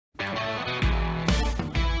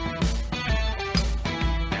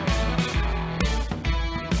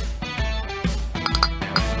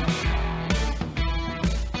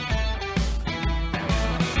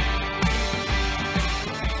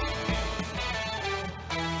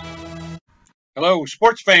Hello,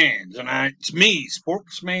 sports fans, and it's me,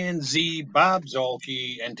 Sportsman Z, Bob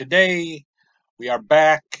Zolke, and today we are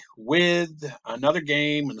back with another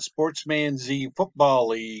game in the Sportsman Z Football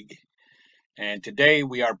League, and today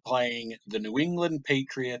we are playing the New England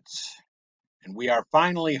Patriots, and we are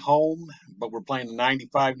finally home, but we're playing the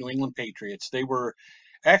 95 New England Patriots. They were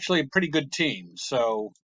actually a pretty good team,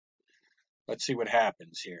 so let's see what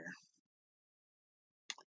happens here.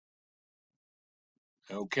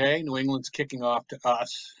 Okay, New England's kicking off to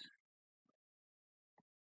us.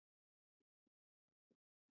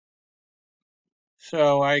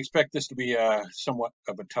 So I expect this to be somewhat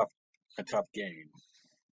of a tough game.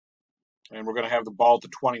 And we're going to have the ball to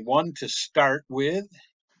 21 to start with.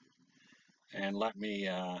 And let me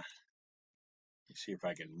see if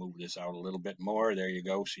I can move this out a little bit more. There you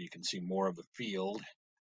go, so you can see more of the field.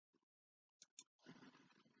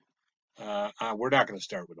 We're not going to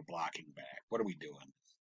start with a blocking back. What are we doing?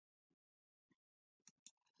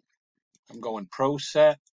 I'm going pro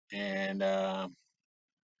set and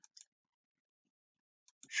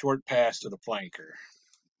short pass to the flanker.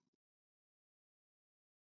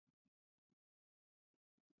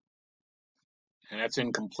 And that's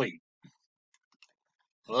incomplete.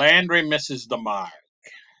 Landry misses the mark.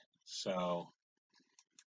 So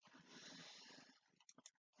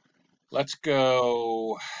let's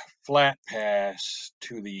go flat pass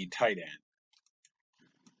to the tight end.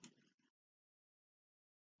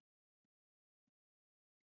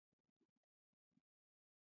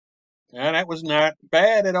 And that was not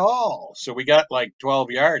bad at all. So we got like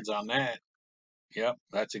 12 yards on that. Yep,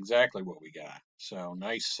 that's exactly what we got. So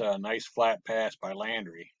nice flat pass by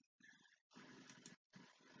Landry.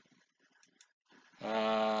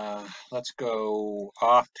 Let's go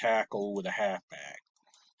off tackle with a halfback.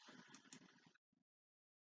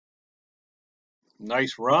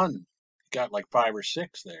 Nice run. Got like 5 or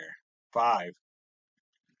 6 there. 5.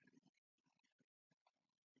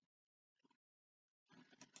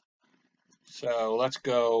 So let's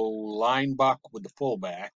go line buck with the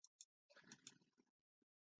fullback.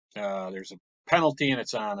 There's a penalty and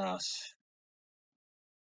it's on us.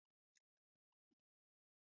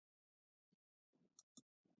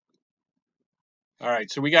 All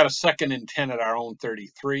right, so we got a 2nd and 10 at our own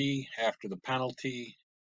 33 after the penalty.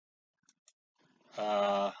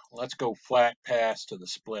 Let's go flat pass to the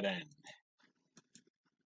split end.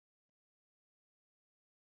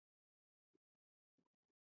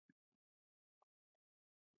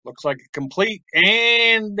 Looks like a complete,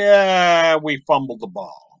 and we fumbled the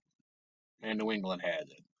ball, and New England has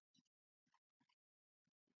it.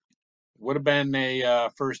 Would have been a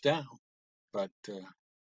first down, but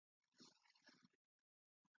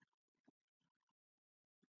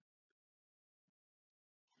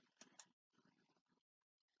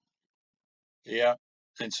yeah.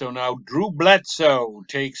 And so now Drew Bledsoe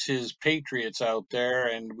takes his Patriots out there,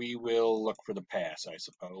 and we will look for the pass, I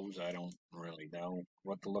suppose. I don't really know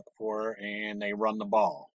what to look for, and they run the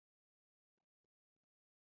ball.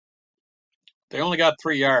 They only got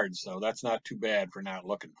 3 yards, though. That's not too bad for not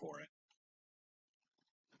looking for it.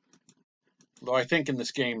 Though I think in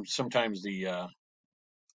this game, sometimes the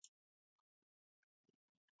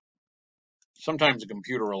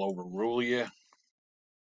computer will overrule you.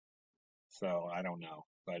 So I don't know.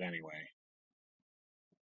 But anyway.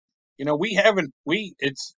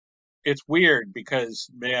 It's weird because,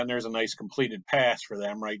 man, there's a nice completed pass for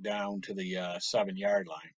them right down to the 7-yard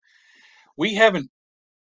line. We haven't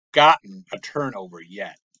gotten a turnover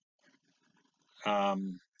yet.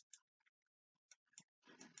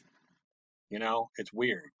 It's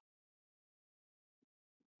weird.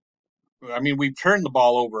 I mean, we've turned the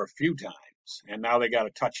ball over a few times, and now they got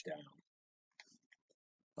a touchdown.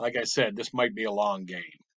 Like I said, this might be a long game.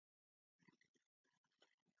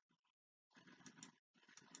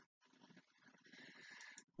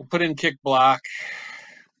 We'll put in kick block.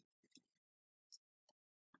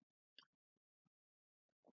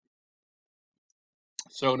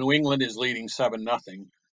 So New England is leading 7-0.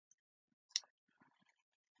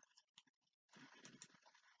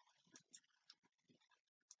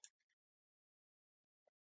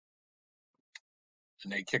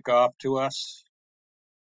 And they kick off to us.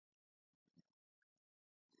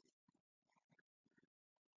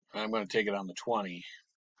 I'm going to take it on the 20.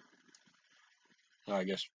 I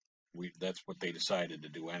guess that's what they decided to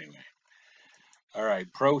do anyway. All right,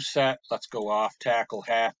 pro set. Let's go off tackle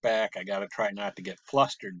halfback. I got to try not to get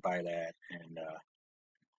flustered by that. And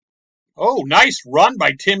oh, nice run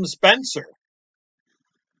by Tim Spencer.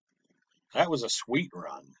 That was a sweet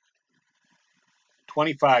run.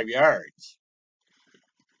 25 yards.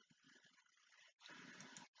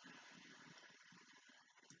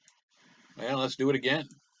 Well, let's do it again.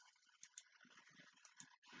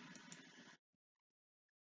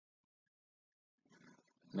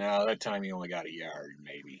 Now, that time he only got a yard,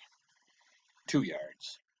 maybe 2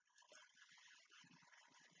 yards.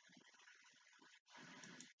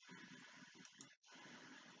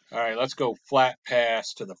 All right, let's go flat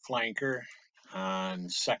pass to the flanker on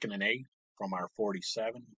 2nd and 8 from our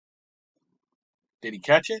 47. Did he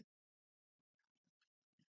catch it?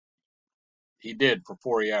 He did for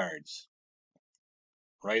 4 yards,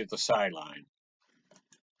 right at the sideline.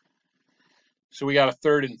 So we got a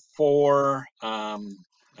 3rd and 4.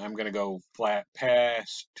 I'm going to go flat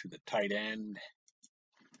pass to the tight end.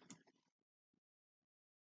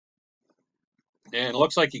 And it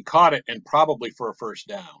looks like he caught it and probably for a first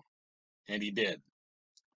down. And he did.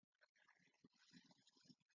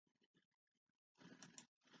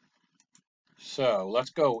 So let's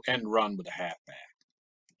go end run with a halfback.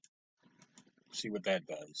 See what that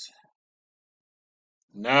does.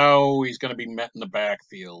 No, he's going to be met in the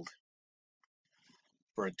backfield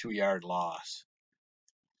for a 2-yard loss.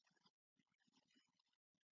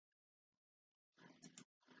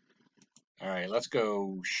 All right, let's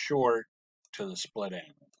go short to the split end.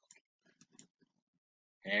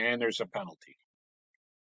 And there's a penalty.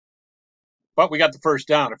 But we got the first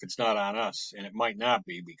down if it's not on us, and it might not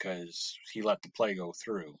be because he let the play go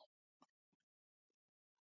through.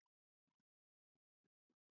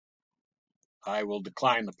 I will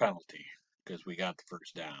decline the penalty because we got the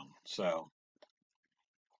first down. So,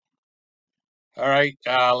 all right,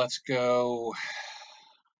 let's go.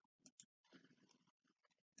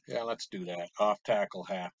 Yeah, let's do that. Off tackle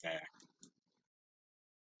halfback.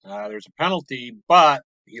 There's a penalty, but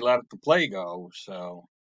he let the play go. So,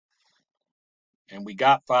 and we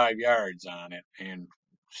got 5 yards on it, and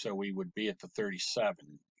so we would be at the 37.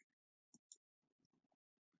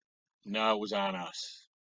 No, it was on us.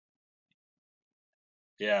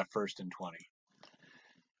 Yeah, 1st and 20.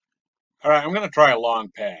 All right, I'm going to try a long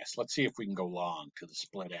pass. Let's see if we can go long to the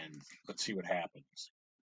split end. Let's see what happens.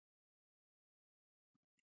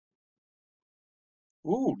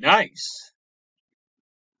 Ooh, nice.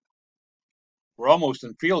 We're almost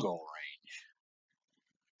in field goal range.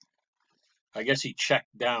 I guess he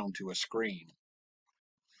checked down to a screen.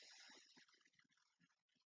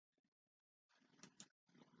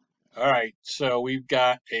 All right, so we've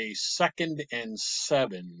got a 2nd and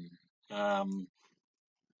 7. I'm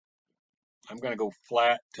going to go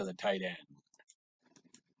flat to the tight end.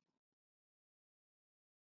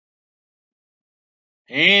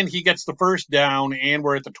 And he gets the first down, and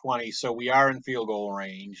we're at the 20, so we are in field goal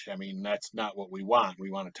range. I mean, that's not what we want. We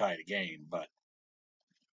want to tie the game, but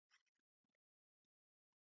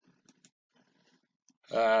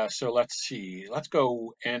so let's see. Let's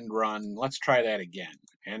go end run. Let's try that again.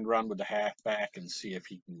 End run with the halfback and see if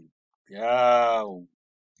he can. Oh,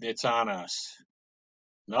 it's on us.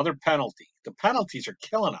 Another penalty. The penalties are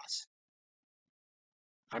killing us.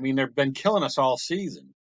 I mean, they've been killing us all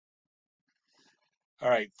season. All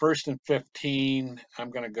right, 1st and 15. I'm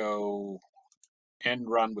going to go end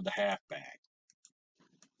run with the halfback.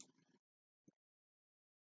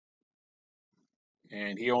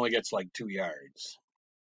 And he only gets like 2 yards.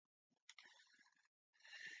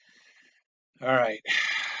 All right.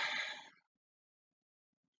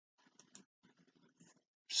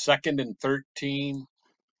 2nd and 13.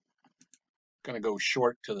 Going to go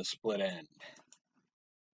short to the split end.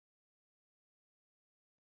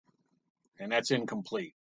 And that's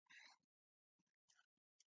incomplete.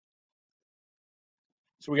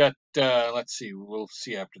 So we got, let's see, we'll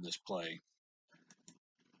see after this play.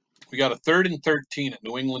 We got a 3rd and 13 at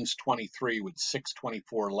New England's 23 with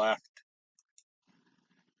 6:24 left.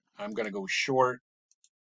 I'm going to go short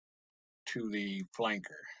to the flanker.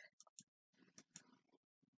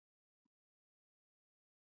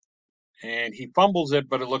 And he fumbles it,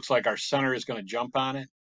 but it looks like our center is going to jump on it.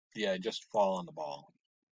 Yeah, just fall on the ball.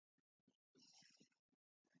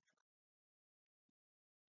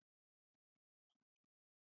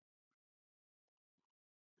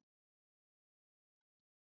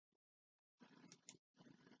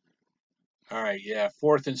 All right, yeah,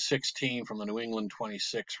 4th and 16 from the New England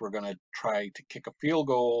 26. We're going to try to kick a field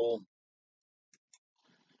goal.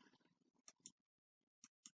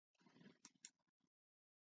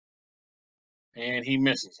 And he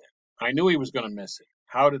misses it. I knew he was going to miss it.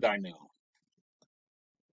 How did I know?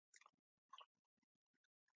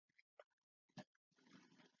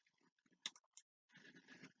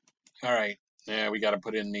 All right, yeah, we got to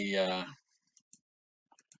put in the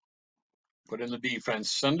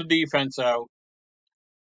defense. Send the defense out.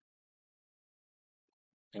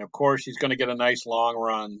 And of course, he's going to get a nice long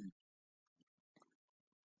run.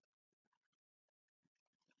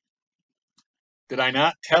 Did I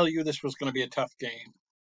not tell you this was going to be a tough game?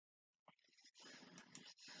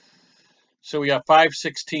 So we got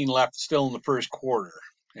 5:16 left still in the first quarter.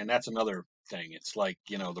 And that's another thing. It's like,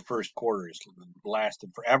 the first quarter is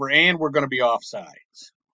lasted forever, and we're going to be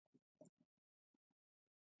offsides.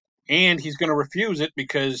 And he's going to refuse it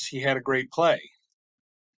because he had a great play.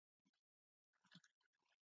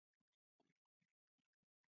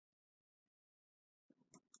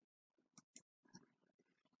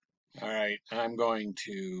 All right, I'm going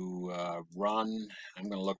to run. I'm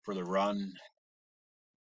going to look for the run.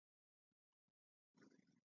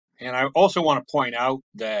 And I also want to point out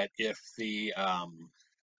that if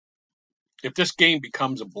this game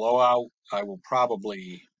becomes a blowout, I will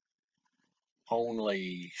probably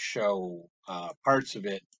only show parts of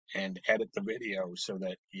it and edit the video so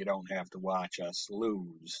that you don't have to watch us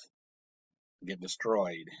lose, get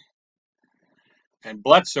destroyed. And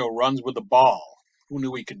Bledsoe runs with the ball. Who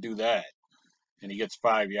knew he could do that? And he gets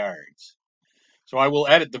 5 yards. So I will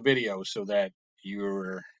edit the video so that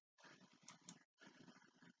you're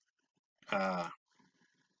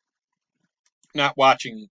not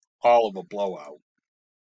watching all of a blowout.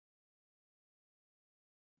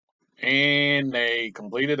 And they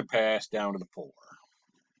completed a pass down to the 4.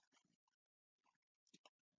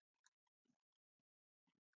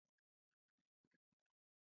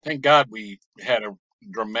 Thank God we had a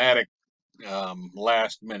dramatic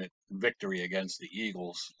last-minute victory against the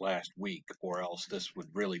Eagles last week, or else this would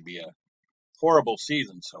really be a horrible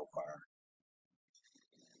season so far.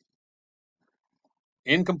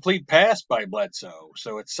 Incomplete pass by Bledsoe,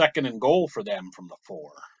 so it's 2nd and goal for them from the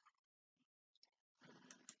 4.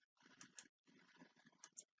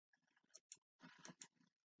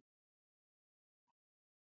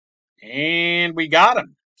 And we got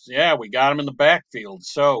him. Yeah, we got him in the backfield.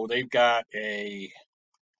 So they've got a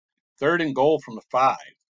 3rd and goal from the 5.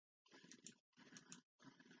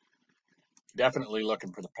 Definitely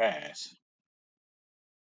looking for the pass.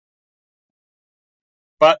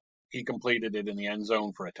 But he completed it in the end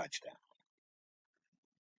zone for a touchdown.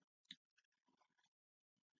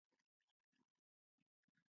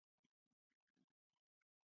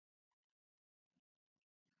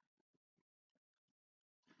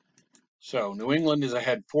 So New England is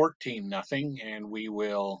ahead 14-0, and we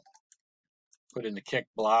will put in the kick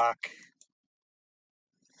block.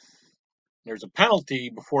 There's a penalty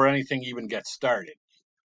before anything even gets started.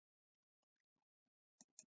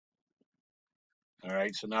 All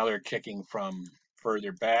right, so now they're kicking from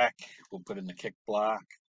further back. We'll put in the kick block.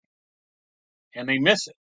 And they miss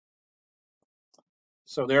it.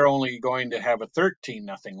 So they're only going to have a 13-0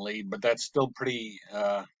 lead, but that's still pretty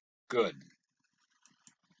good.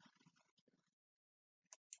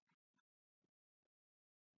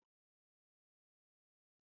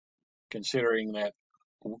 Considering that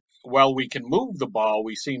while we can move the ball,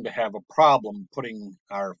 we seem to have a problem putting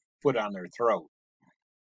our foot on their throat.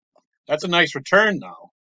 That's a nice return,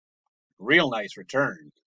 though. Real nice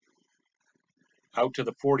return. Out to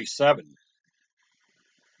the 47.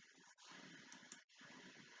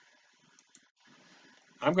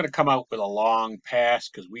 I'm going to come out with a long pass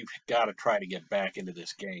because we've got to try to get back into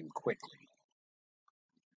this game quickly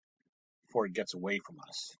before it gets away from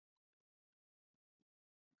us.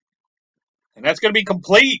 And that's going to be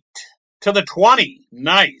complete to the 20.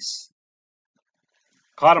 Nice.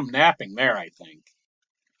 Caught him napping there, I think.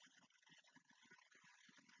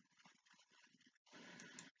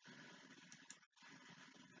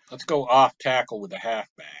 Let's go off tackle with the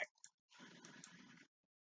halfback.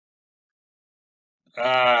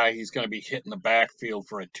 He's going to be hitting the backfield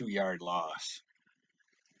for a 2-yard loss.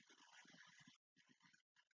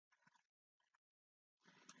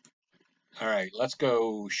 All right, let's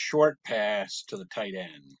go short pass to the tight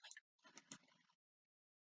end.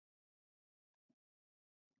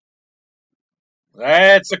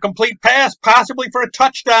 That's a complete pass, possibly for a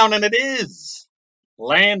touchdown, and it is.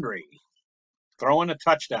 Landry throwing a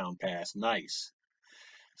touchdown pass. Nice.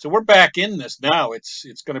 So we're back in this now.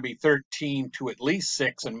 It's going to be 13 to at least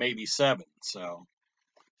 6 and maybe 7. So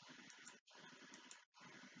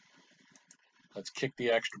let's kick the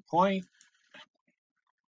extra point.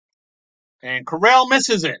 And Corral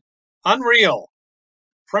misses it. Unreal.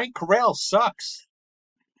 Frank Corral sucks.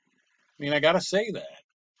 I mean, I got to say that.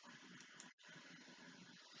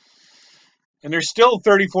 And there's still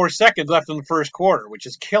 34 seconds left in the first quarter, which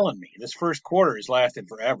is killing me. This first quarter has lasted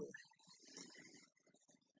forever.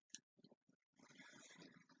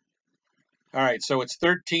 All right, so it's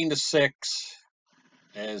 13 to 6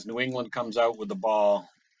 as New England comes out with the ball.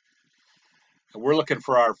 And we're looking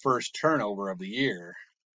for our first turnover of the year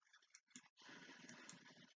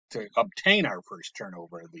to obtain our first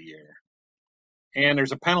turnover of the year. And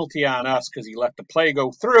there's a penalty on us because he let the play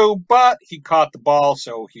go through, but he caught the ball,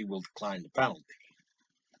 so he will decline the penalty.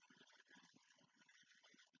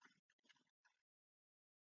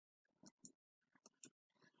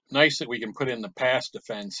 Nice that we can put in the pass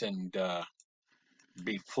defense and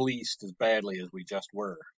be fleeced as badly as we just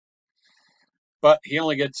were. But he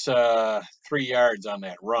only gets 3 yards on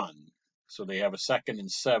that run. So they have a 2nd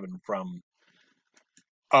and 7 from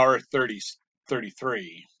our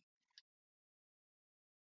 33.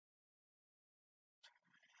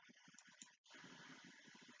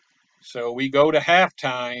 So we go to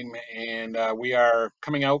halftime, and we are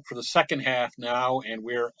coming out for the second half now, and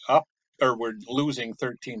we're up, or we're losing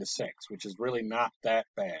 13-6, which is really not that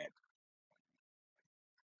bad.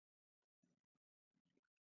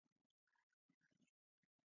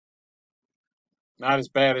 Not as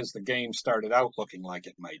bad as the game started out looking like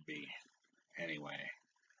it might be. Anyway,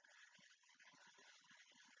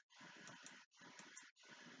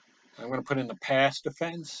 I'm going to put in the pass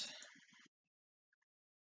defense.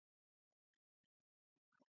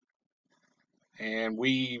 And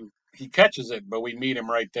he catches it, but we meet him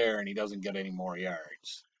right there, and he doesn't get any more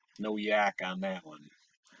yards. No yak on that one.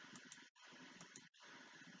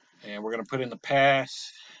 And we're going to put in the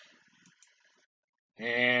pass.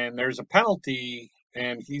 And there's a penalty,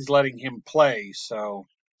 and he's letting him play, so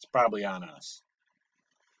it's probably on us.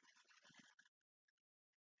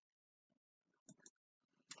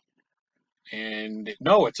 And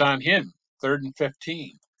no, it's on him. 3rd and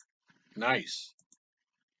 15. Nice.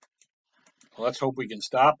 Well, let's hope we can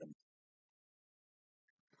stop him.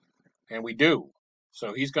 And we do.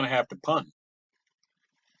 So he's going to have to punt.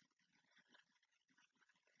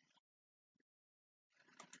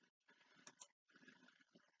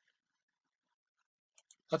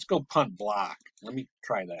 Let's go punt block. Let me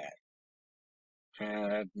try that.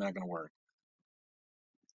 That's not going to work.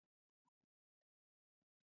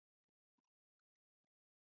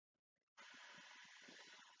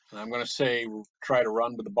 And I'm going to say try to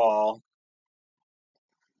run with the ball.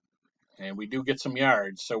 And we do get some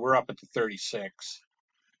yards, so we're up at the 36.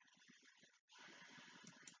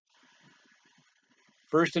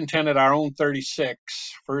 1st and 10 at our own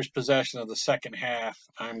 36. First possession of the second half.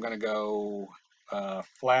 I'm going to go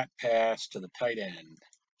flat pass to the tight end.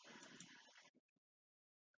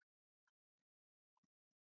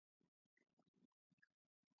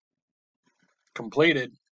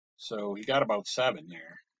 Completed. So he got about 7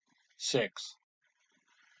 there. 6.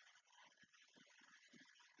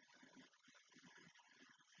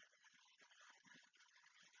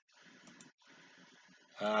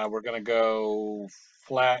 We're going to go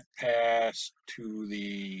flat pass to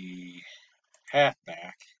the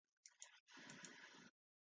halfback.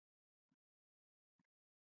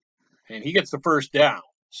 And he gets the first down.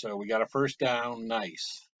 So we got a first down.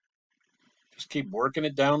 Nice. Just keep working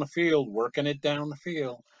it down the field, working it down the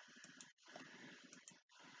field.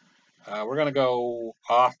 We're going to go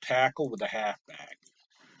off tackle with the halfback.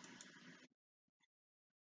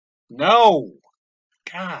 No.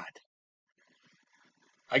 God.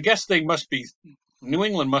 I guess they must be, New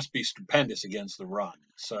England must be stupendous against the run.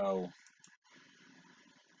 So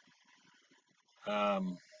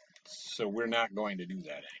we're not going to do that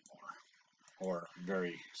anymore, or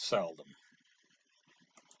very seldom.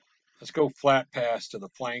 Let's go flat pass to the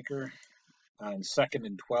flanker on 2nd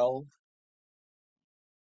and 12.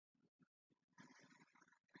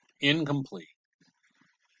 Incomplete.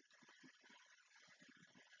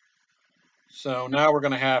 So now we're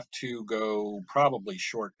going to have to go probably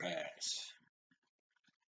short pass.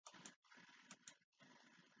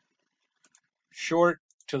 Short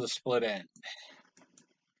to the split end.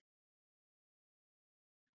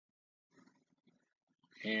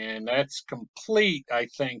 And that's complete, I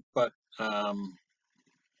think, but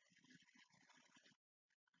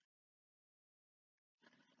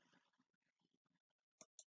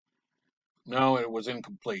no, it was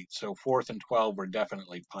incomplete. So 4th and 12, we're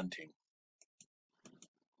definitely punting.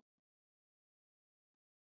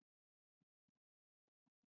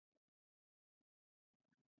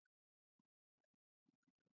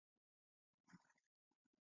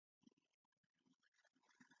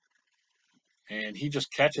 And he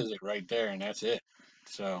just catches it right there, and that's it.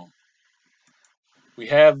 So we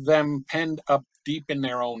have them penned up deep in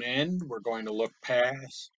their own end. We're going to look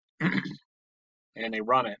pass, and they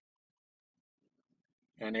run it.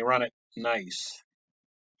 And they run it nice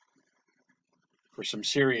for some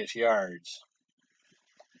serious yards.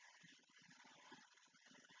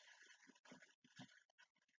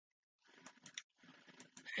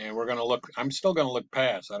 And we're going to look, I'm still going to look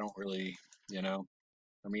pass. I don't really,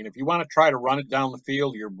 I mean, if you want to try to run it down the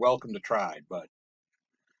field, you're welcome to try, but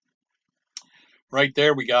Right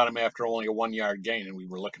there, we got him after only a 1-yard gain, and we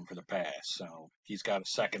were looking for the pass. So he's got a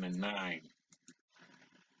 2nd and 9.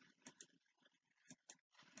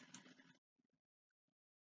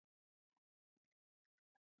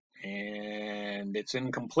 And it's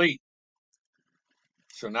incomplete.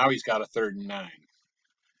 So now he's got a 3rd and 9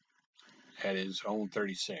 at his own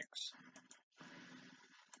 36.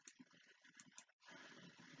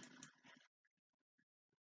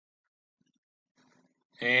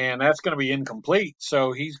 And that's going to be incomplete,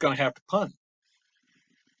 so he's going to have to punt.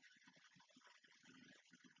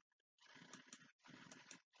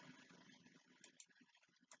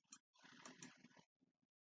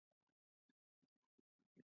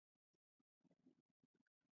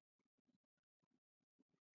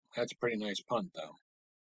 That's a pretty nice punt, though.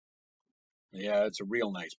 Yeah, it's a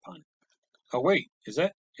real nice punt. Oh, wait, is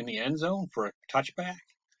that in the end zone for a touchback?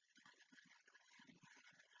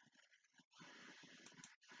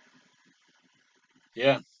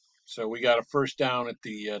 Yeah, so we got a 1st down at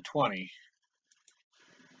the 20.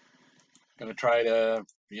 Going to try to,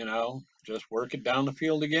 just work it down the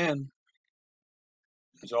field again.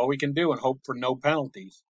 That's all we can do and hope for no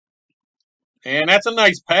penalties. And that's a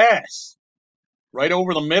nice pass. Right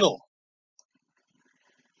over the middle.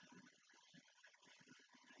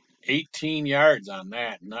 18 yards on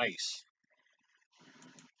that. Nice.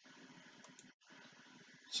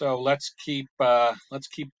 So let's keep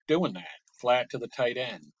doing that. Flat to the tight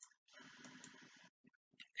end.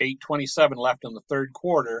 8:27 left in the 3rd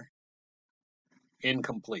quarter.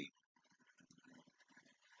 Incomplete.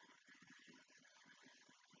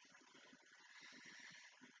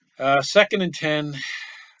 Second and 10.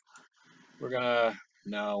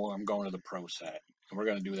 No, I'm going to the pro set. And we're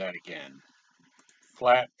going to do that again.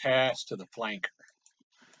 Flat pass to the flanker.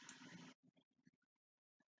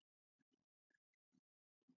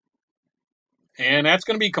 And that's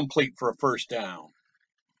going to be complete for a 1st down.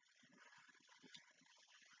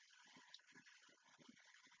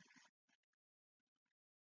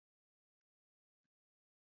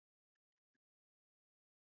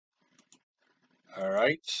 All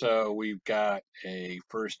right, so we've got a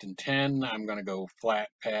 1st and 10. I'm going to go flat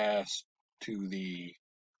pass to the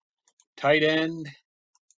tight end.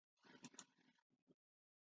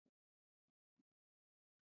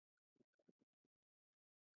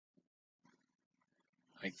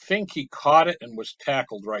 I think he caught it and was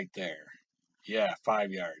tackled right there. Yeah,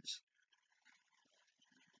 5 yards.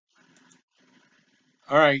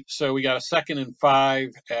 All right, so we got a 2nd and 5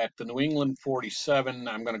 at the New England 47.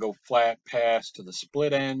 I'm going to go flat pass to the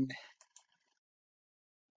split end.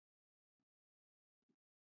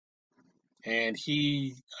 And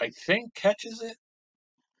he, I think, catches it.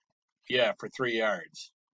 Yeah, for 3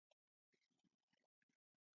 yards.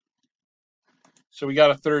 So we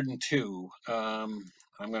got a 3rd and 2.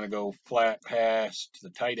 I'm going to go flat pass to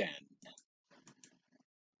the tight end.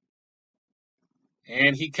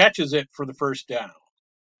 And he catches it for the 1st down.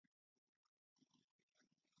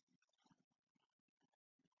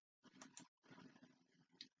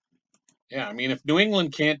 Yeah, I mean, if New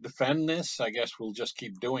England can't defend this, I guess we'll just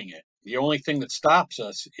keep doing it. The only thing that stops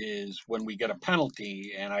us is when we get a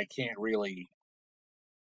penalty, and I can't really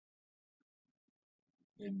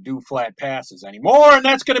do flat passes anymore, and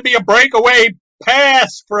that's going to be a breakaway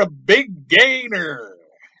pass for a big gainer.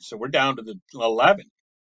 So we're down to the 11. Of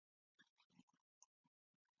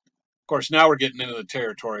course, now we're getting into the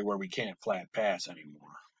territory where we can't flat pass anymore.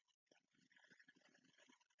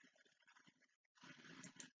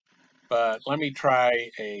 But let me try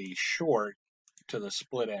a short to the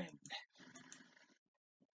split end.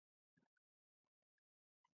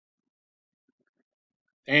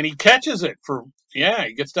 And he catches it for, yeah,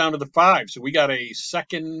 he gets down to the 5. So we got a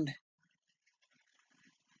 2nd,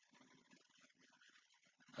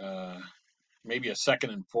 maybe a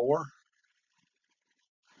 2nd and 4.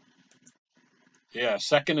 Yeah,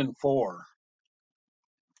 2nd and 4.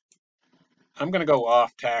 I'm going to go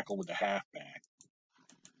off tackle with the halfback.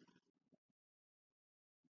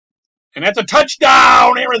 And that's a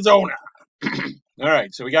touchdown, Arizona. All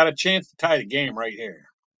right, so we got a chance to tie the game right here.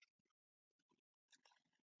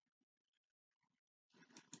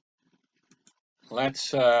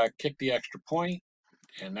 Let's kick the extra point,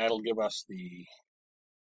 and that'll give us the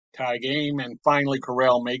tie game. And finally,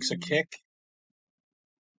 Corral makes a kick.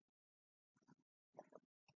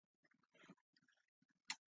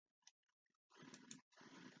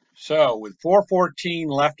 So with 4:14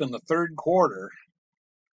 left in the 3rd quarter,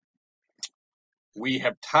 we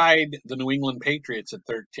have tied the New England Patriots at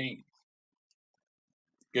 13.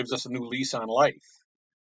 Gives us a new lease on life.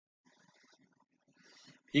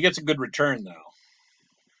 He gets a good return, though.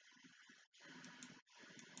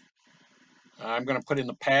 I'm going to put in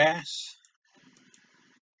the pass.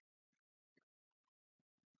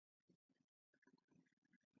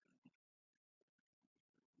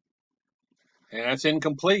 And that's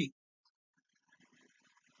incomplete.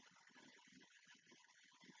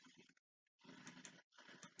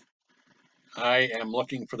 I am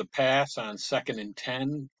looking for the pass on 2nd and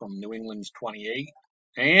 10 from New England's 28.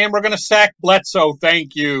 And we're going to sack Bledsoe.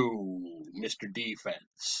 Thank you, Mr.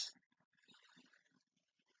 Defense.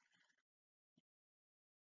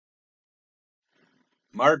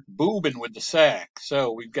 Mark Boobin with the sack.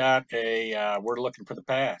 So we've got we're looking for the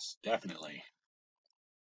pass, definitely.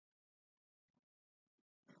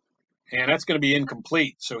 And that's going to be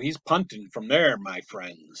incomplete. So he's punting from there, my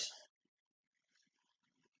friends.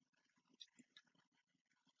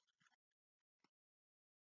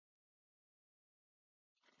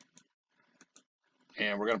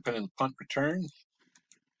 And we're going to put in the punt return.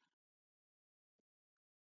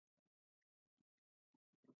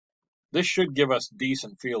 This should give us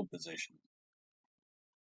decent field position.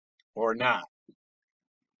 Or not.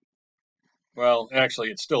 Well, actually,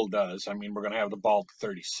 it still does. I mean, we're going to have the ball to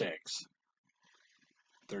 36.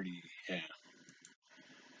 30, yeah.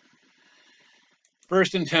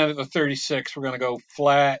 1st and 10 at the 36. We're going to go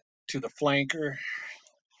flat to the flanker.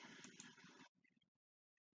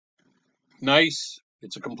 Nice.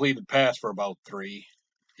 It's a completed pass for about 3.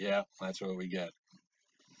 Yeah, that's what we get.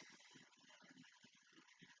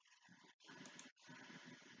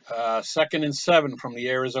 2nd and 7 from the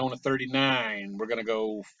Arizona 39. We're going to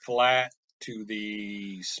go flat to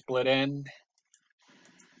the split end.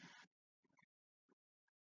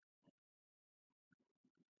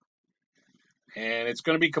 And it's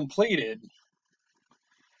going to be completed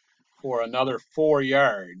for another 4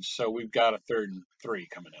 yards. So we've got a 3rd and 3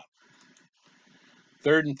 coming up.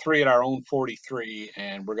 3rd and 3 at our own 43,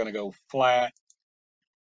 and we're going to go flat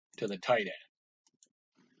to the tight end.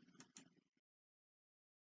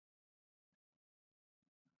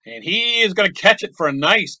 And he is going to catch it for a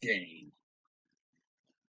nice gain.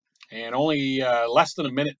 And only less than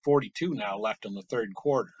a minute 42 now left in the 3rd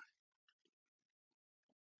quarter.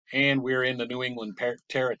 And we're in the New England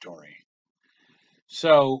territory.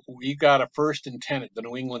 So we got a 1st and 10 at the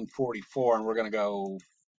New England 44, and we're going to go.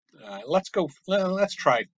 Let's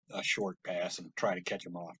try a short pass and try to catch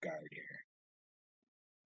him off guard here.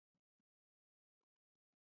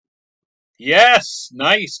 Yes,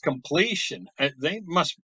 nice completion.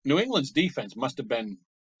 New England's defense must have been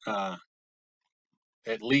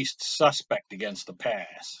at least suspect against the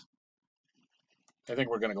pass. I think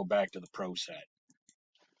we're going to go back to the pro set.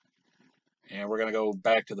 And we're going to go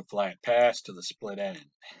back to the flat pass to the split end.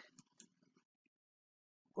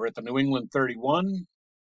 We're at the New England 31.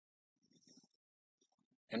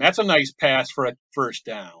 And that's a nice pass for a 1st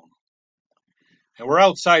down. And we're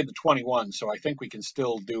outside the 21, so I think we can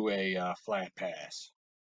still do a flat pass.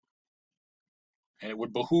 And it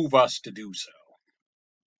would behoove us to do so.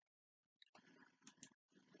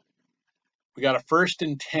 We got a 1st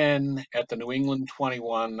and 10 at the New England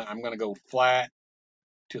 21. I'm going to go flat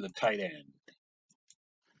to the tight end.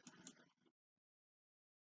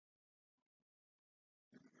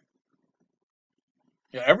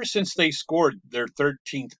 Yeah, ever since they scored their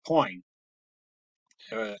 13th point,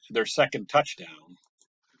 their 2nd touchdown,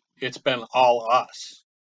 it's been all us,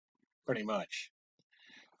 pretty much.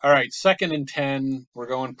 All right, 2nd and 10. We're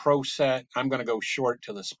going pro set. I'm going to go short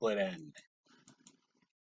to the split end.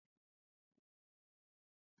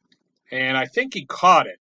 And I think he caught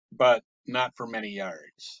it, but not for many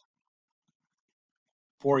yards.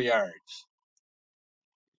 4 yards.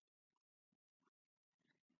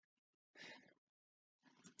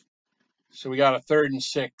 So we got a 3rd and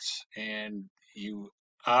 6, and you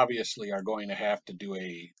obviously are going to have to do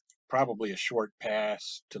probably a short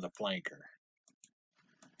pass to the flanker.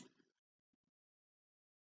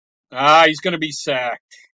 He's going to be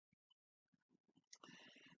sacked.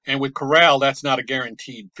 And with Corral, that's not a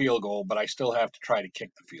guaranteed field goal, but I still have to try to kick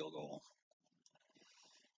the field goal.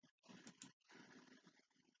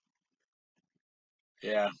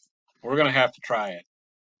 Yeah, we're going to have to try it.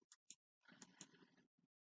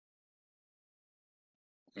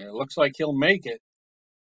 It looks like he'll make it.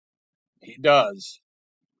 He does.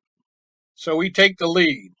 So we take the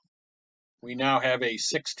lead. We now have a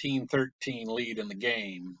 16-13 lead in the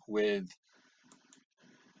game with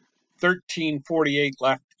 13:48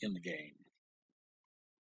 left in the game.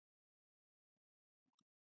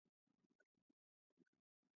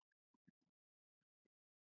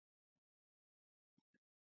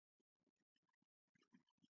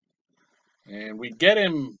 And we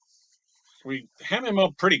hem him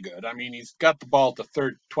up pretty good. I mean, he's got the ball at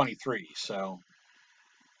the 23, so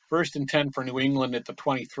First and 10 for New England at the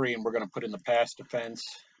 23, and we're going to put in the pass defense.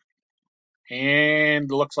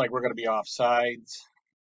 And it looks like we're going to be offsides.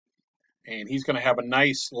 And he's going to have a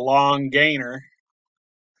nice long gainer.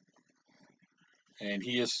 And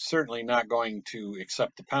he is certainly not going to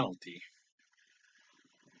accept the penalty.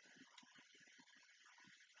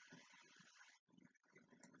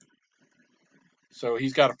 So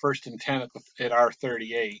he's got a first and 10 at our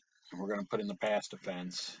 38, and we're going to put in the pass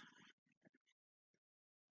defense.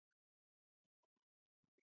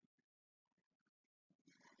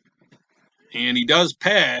 And he does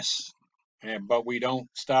pass, but we don't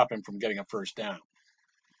stop him from getting a first down.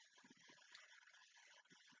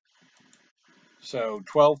 So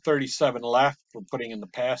 12:37 left. We're putting in the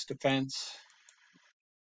pass defense.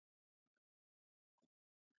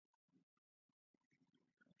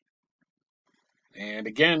 And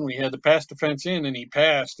again, we had the pass defense in, and he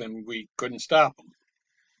passed, and we couldn't stop him.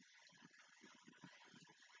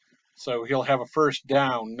 So he'll have a first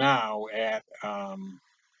down now at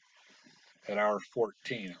our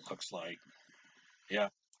 14, it looks like. Yeah,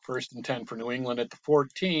 first and 10 for New England at the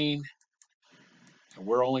 14. And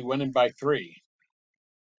we're only winning by 3.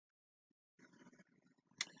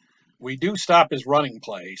 We do stop his running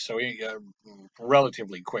play, so he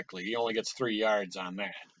relatively quickly. He only gets 3 yards on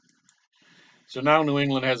that. So now New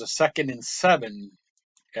England has a second and 7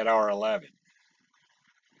 at our 11.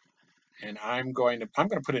 And I'm going to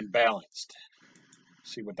put in balanced.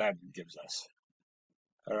 See what that gives us.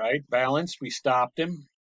 All right, balanced. We stopped him.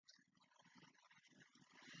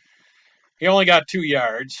 He only got 2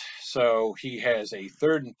 yards, so he has a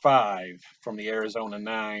 3rd and 5 from the Arizona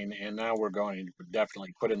 9, and now we're going to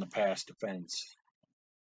definitely put in the pass defense.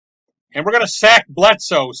 And we're going to sack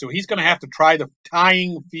Bledsoe, so he's going to have to try the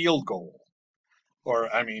tying field goal. Or,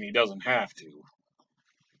 I mean, he doesn't have to.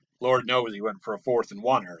 Lord knows he went for a 4th and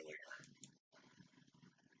 1 earlier.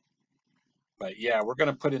 But, yeah, we're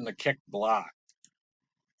going to put in the kick block.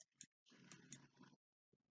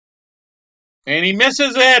 And he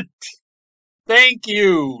misses it! Thank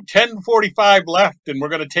you. 10:45 left, and we're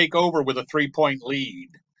going to take over with a 3-point lead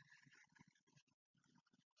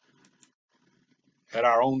at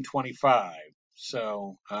our own 25.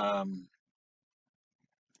 So,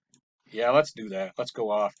 yeah, let's do that. Let's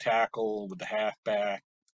go off tackle with the halfback.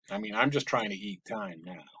 I mean, I'm just trying to eat time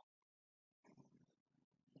now.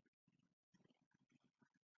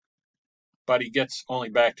 But he gets only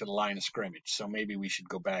back to the line of scrimmage, so maybe we should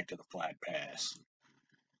go back to the flat pass.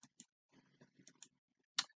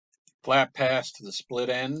 Flat pass to the split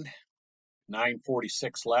end.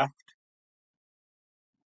 9:46 left.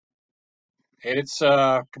 And it's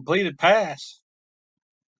a completed pass.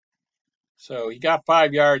 So he got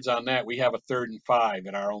 5 yards on that. We have a 3rd and 5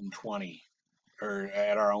 at our own 20, or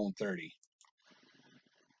at our own 30.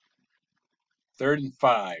 3rd and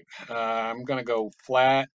 5. I'm going to go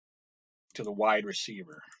flat to the wide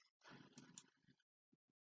receiver.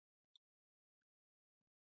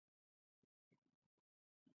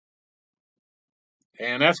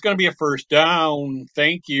 And that's going to be a first down.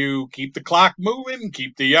 Thank you. Keep the clock moving,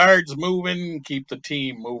 keep the yards moving, keep the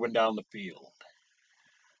team moving down the field.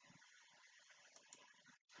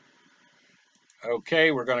 Okay,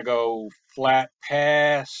 we're going to go flat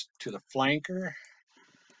pass to the flanker.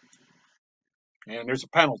 And there's a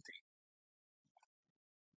penalty.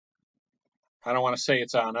 I don't want to say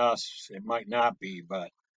it's on us. It might not be, but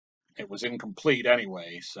it was incomplete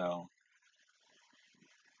anyway, so.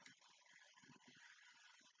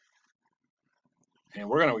 And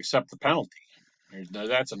we're going to accept the penalty.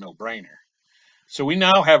 That's a no-brainer. So we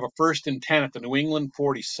now have a 1st and 10 at the New England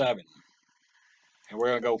 47. And we're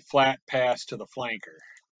going to go flat pass to the flanker.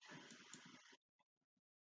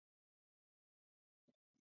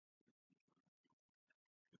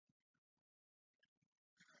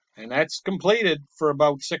 And that's completed for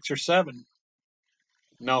about 6 or 7.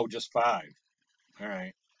 No, just 5. All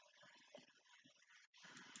right.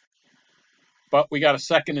 But we got a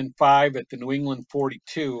 2nd and 5 at the New England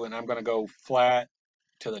 42, and I'm going to go flat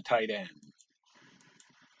to the tight end.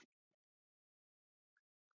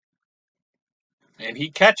 And he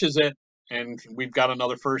catches it, and we've got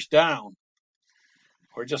another first down.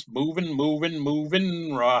 We're just moving.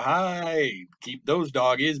 Right. Keep those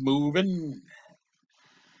doggies moving.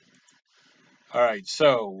 All right,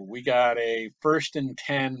 so we got a 1st and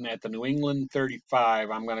 10 at the New England 35.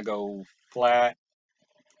 I'm going to go flat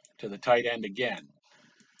to the tight end again.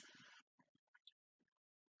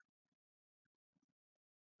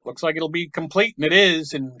 Looks like it'll be complete, and it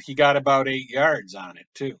is, and he got about 8 yards on it,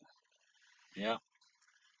 too. Yeah.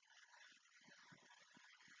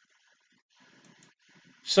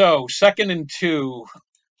 So 2nd and 2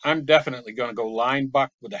 I'm definitely going to go line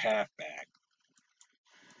buck with the halfback.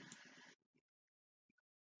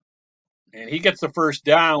 And he gets the first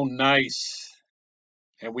down. Nice.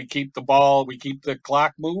 And we keep the ball, we keep the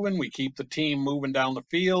clock moving, we keep the team moving down the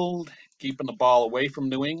field, keeping the ball away from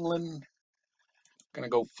New England. Going to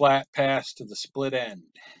go flat pass to the split end.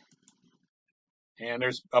 And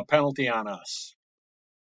there's a penalty on us.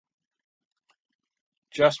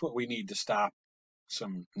 Just what we need to stop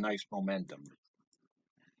some nice momentum.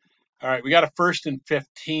 All right, we got a 1st and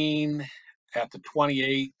 15 at the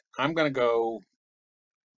 28. I'm going to go,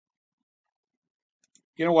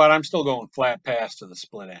 you know what? I'm still going flat pass to the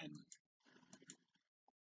split end.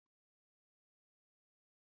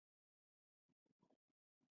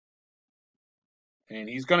 And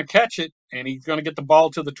he's going to catch it, and he's going to get the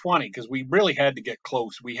ball to the 20 because we really had to get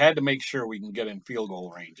close. We had to make sure we can get in field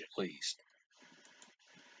goal range at least.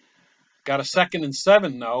 Got a 2nd and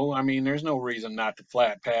 7, though. I mean, there's no reason not to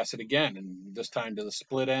flat pass it again, and this time to the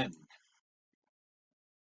split end.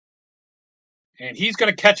 And he's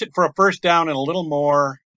going to catch it for a first down and a little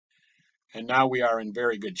more, and now we are in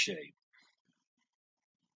very good shape.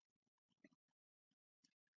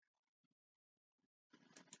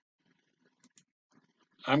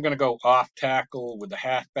 I'm going to go off tackle with the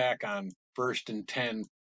halfback on 1st and 10,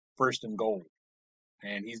 1st and goal.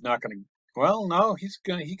 And he's not going to, well, no,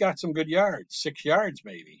 he got some good yards, 6 yards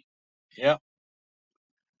maybe. Yep.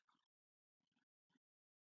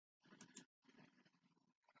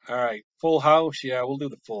 All right, full house. Yeah, we'll do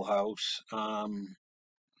the full house.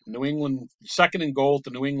 New England, 2nd and goal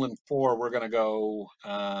to New England 4. We're going to go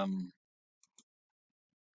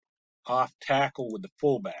off tackle with the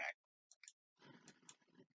fullback.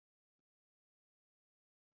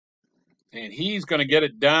 And he's going to get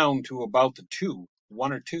it down to about the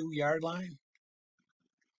 1 or 2 yard line.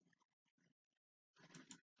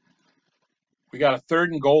 We got a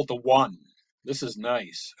 3rd and goal to 1. This is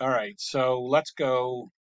nice. All right, so let's go.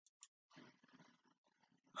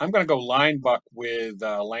 I'm going to go line buck with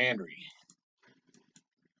Landry.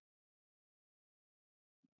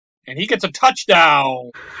 And he gets a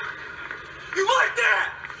touchdown. You like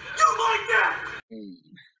that? You like that?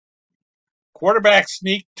 Quarterback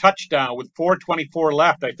sneak touchdown with 4:24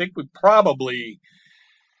 left. I think we probably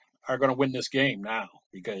are going to win this game now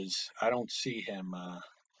because I don't see him.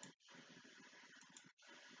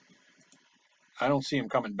 I don't see him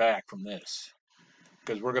coming back from this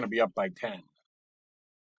because we're going to be up by 10.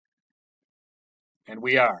 And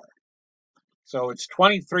we are. So it's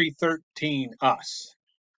 23-13 us.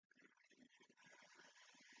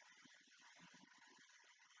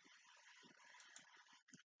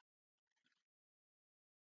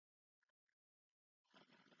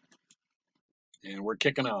 And we're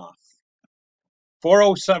kicking off.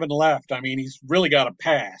 4:07 left. I mean, he's really got to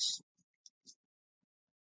pass.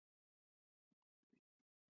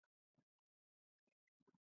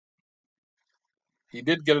 He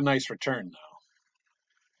did get a nice return, though.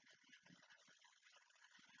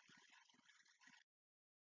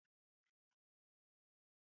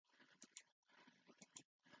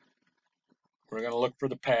 We're going to look for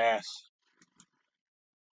the pass.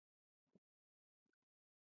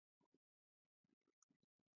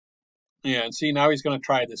 Yeah, and see, now he's going to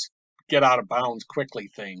try this get out of bounds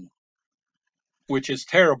quickly thing, which is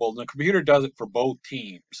terrible. The computer does it for both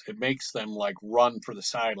teams. It makes them like run for the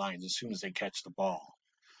sidelines as soon as they catch the ball.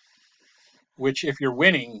 Which, if you're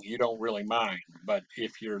winning, you don't really mind. But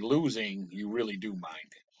if you're losing, you really do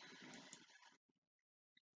mind it.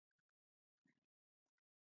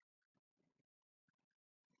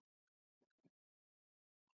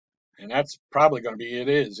 And that's probably going to be, it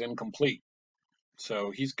is incomplete.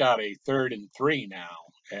 So he's got a 3rd and 3 now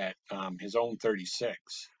at his own 36.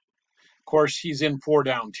 Of course, he's in 4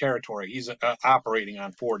 down territory. He's operating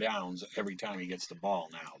on 4 downs every time he gets the ball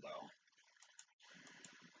now, though.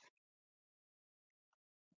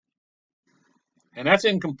 And that's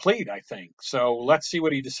incomplete, I think. So let's see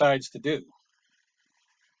what he decides to do.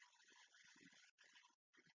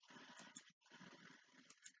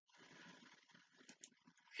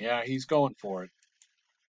 Yeah, he's going for it.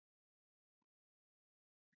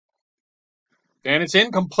 And it's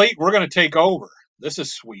incomplete. We're going to take over. This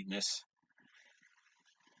is sweetness.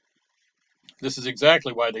 This is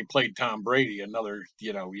exactly why they played Tom Brady another,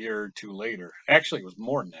 year or 2 later. Actually, it was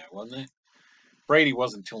more than that, wasn't it? Brady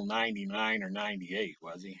wasn't until 99 or 98,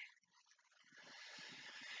 was he?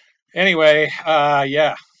 Anyway,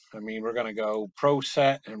 yeah. I mean, we're going to go pro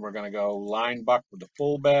set, and we're going to go line buck with the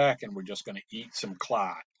fullback, and we're just going to eat some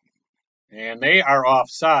clock. And they are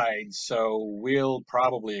offside, so we'll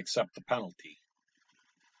probably accept the penalty.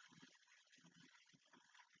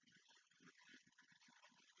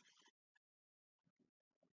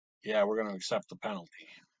 Yeah, we're going to accept the penalty.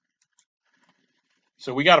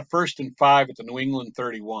 So we got a 1st and 5 at the New England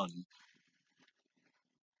 31.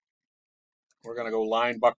 We're going to go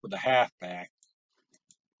line buck with the halfback.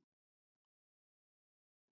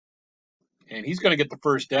 And he's going to get the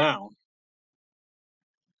first down.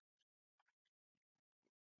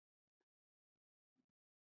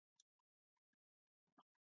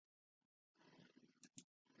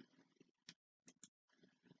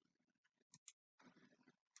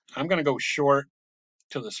 I'm going to go short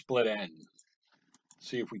to the split end.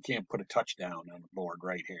 See if we can't put a touchdown on the board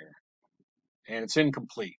right here. And it's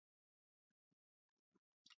incomplete.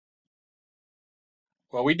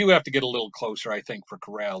 Well, we do have to get a little closer, I think, for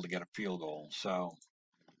Corral to get a field goal. So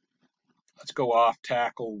let's go off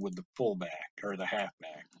tackle with the fullback or the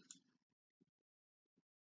halfback.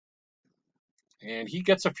 And he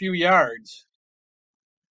gets a few yards.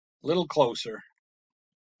 A little closer.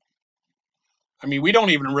 I mean, we don't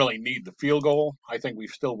even really need the field goal. I think we've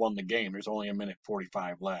still won the game. There's only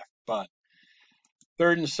 1:45 left. But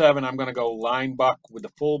 3rd and 7, I'm going to go line buck with the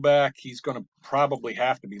fullback. He's going to probably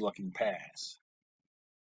have to be looking pass.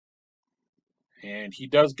 And he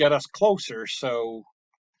does get us closer, so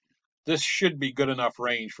this should be good enough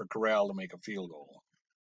range for Corral to make a field goal.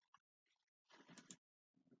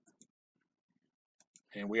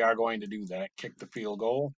 And we are going to do that, kick the field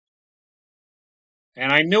goal.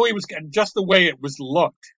 And I knew he was, just the way it was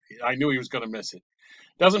looked, I knew he was going to miss it.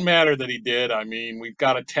 Doesn't matter that he did. I mean, we've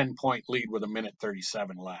got a 10-point lead with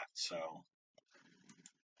 1:37 left, so.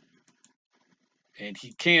 And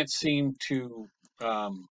he can't seem to,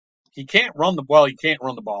 he can't run the ball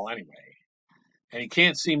anyway. And he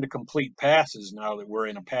can't seem to complete passes now that we're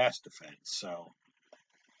in a pass defense, so.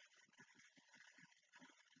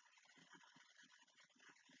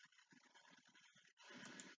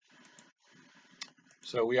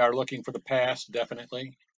 So we are looking for the pass,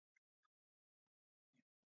 definitely.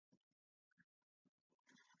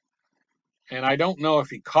 And I don't know if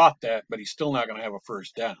he caught that, but he's still not going to have a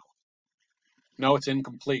first down. No, it's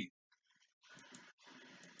incomplete.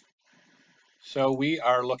 So we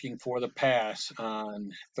are looking for the pass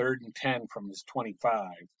on 3rd and 10 from his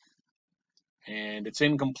 25. And it's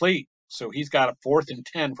incomplete. So he's got a 4th and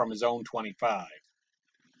 10 from his own 25.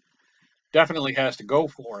 Definitely has to go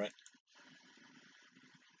for it.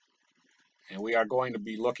 And we are going to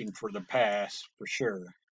be looking for the pass for sure.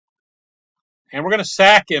 And we're going to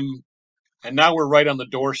sack him. And now we're right on the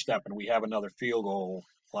doorstep and we have another field goal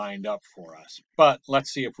lined up for us. But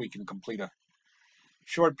let's see if we can complete a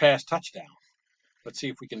short pass touchdown. Let's see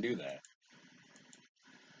if we can do that.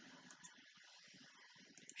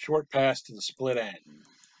 Short pass to the split end.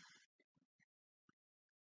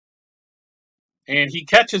 And he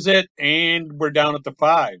catches it, and we're down at the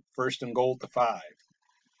 5. 1st and goal at the 5.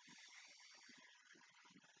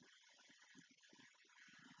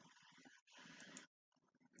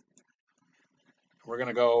 We're going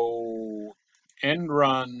to go end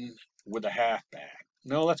run with a halfback.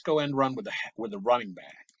 No, let's go end run with the running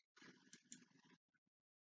back.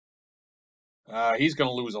 He's going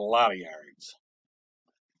to lose a lot of yards.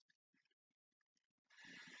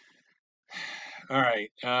 All right.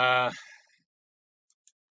 I'm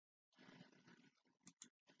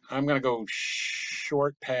going to go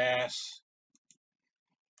short pass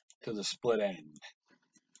to the split end.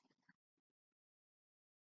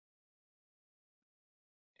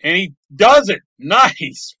 And he does it.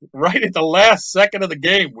 Nice. Right at the last second of the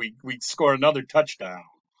game, we score another touchdown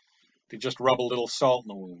to just rub a little salt in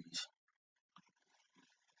the wounds.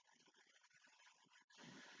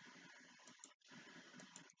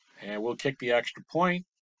 And we'll kick the extra point.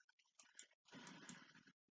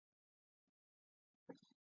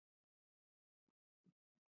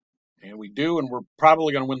 And we do, and we're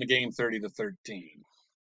probably going to win the game 30-13.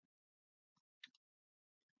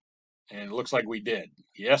 And it looks like we did.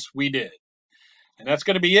 Yes, we did. And that's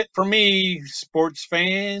going to be it for me, sports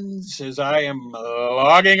fans, as I am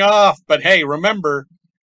logging off. But hey, remember,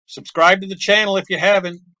 subscribe to the channel if you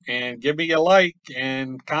haven't, and give me a like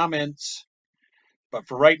and comments. But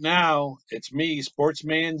for right now, it's me,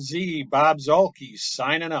 Sportsman Z, Bob Zolke,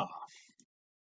 signing off.